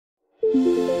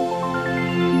This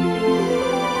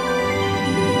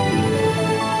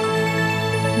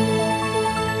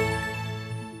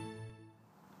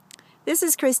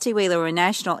is Christy Wheeler with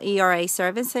National ERA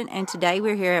Servicing, and today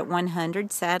we're here at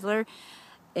 100 Sadler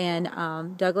in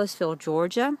Douglasville,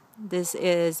 Georgia. This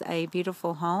is a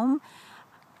beautiful home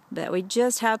that we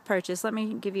just have purchased. Let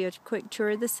me give you a quick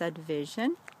tour of the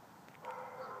subdivision.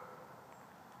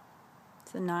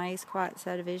 It's a nice, quiet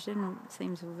subdivision. It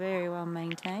seems very well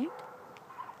maintained.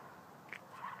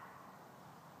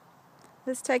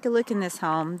 Let's take a look in this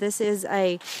home. This is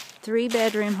a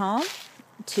 3-bedroom home,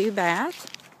 2-bath.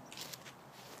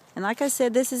 And like I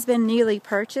said, this has been newly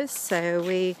purchased, so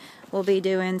we will be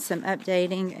doing some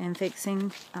updating and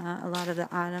fixing a lot of the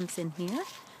items in here.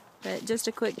 But just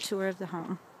a quick tour of the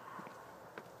home.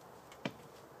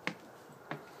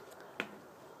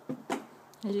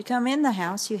 As you come in the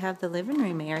house, you have the living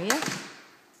room area.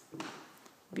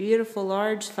 Beautiful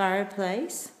large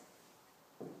fireplace.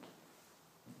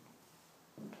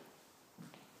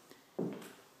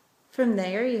 From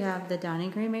there, you have the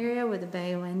dining room area with a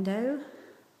bay window.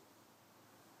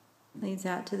 Leads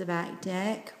out to the back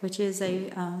deck, which is a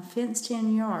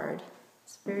fenced-in yard.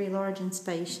 It's very large and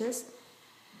spacious.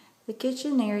 The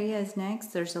kitchen area is next.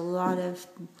 There's a lot of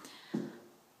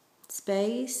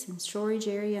space and storage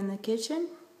area in the kitchen.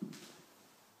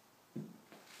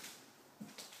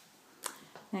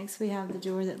 Next, we have the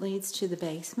door that leads to the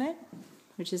basement,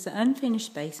 which is an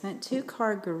unfinished basement,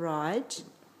 2-car garage.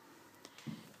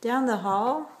 Down the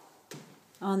hall,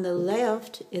 on the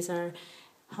left, is our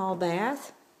hall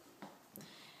bath.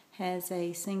 Has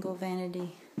a single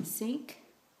vanity sink.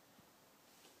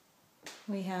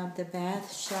 We have the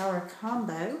bath shower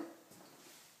combo.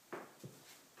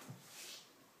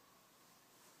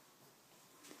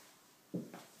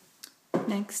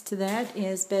 Next to that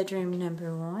is bedroom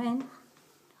number 1,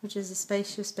 which is a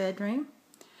spacious bedroom.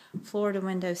 Floor to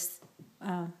windows,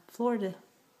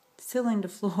 ceiling to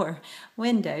floor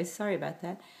windows. Sorry about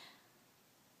that.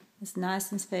 It's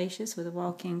nice and spacious with a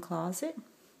walk-in closet.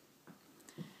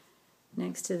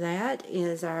 Next to that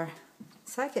is our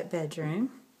second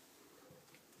bedroom,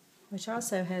 which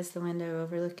also has the window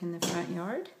overlooking the front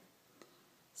yard.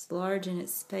 It's large and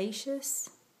it's spacious.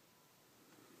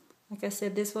 Like I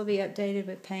said, this will be updated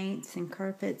with paints and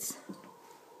carpets.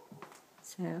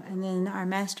 And then our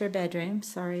master bedroom.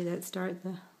 Sorry that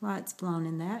the lights blown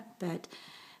in that, but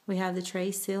we have the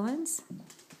tray ceilings.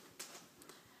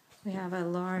 We have a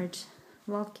large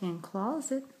walk-in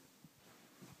closet.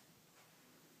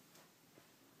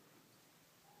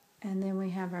 And then we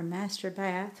have our master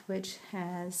bath, which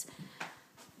has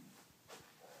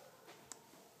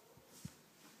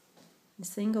a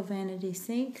single vanity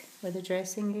sink with a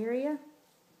dressing area.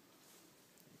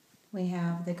 We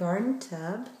have the garden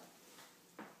tub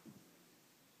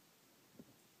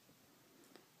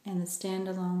and the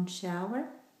standalone shower.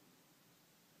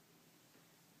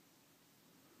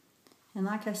 And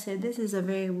like I said, this is a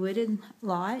very wooded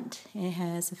lot. It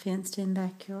has a fenced-in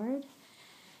backyard.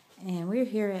 And we're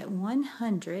here at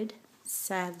 100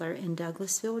 Sadler in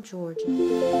Douglasville, Georgia.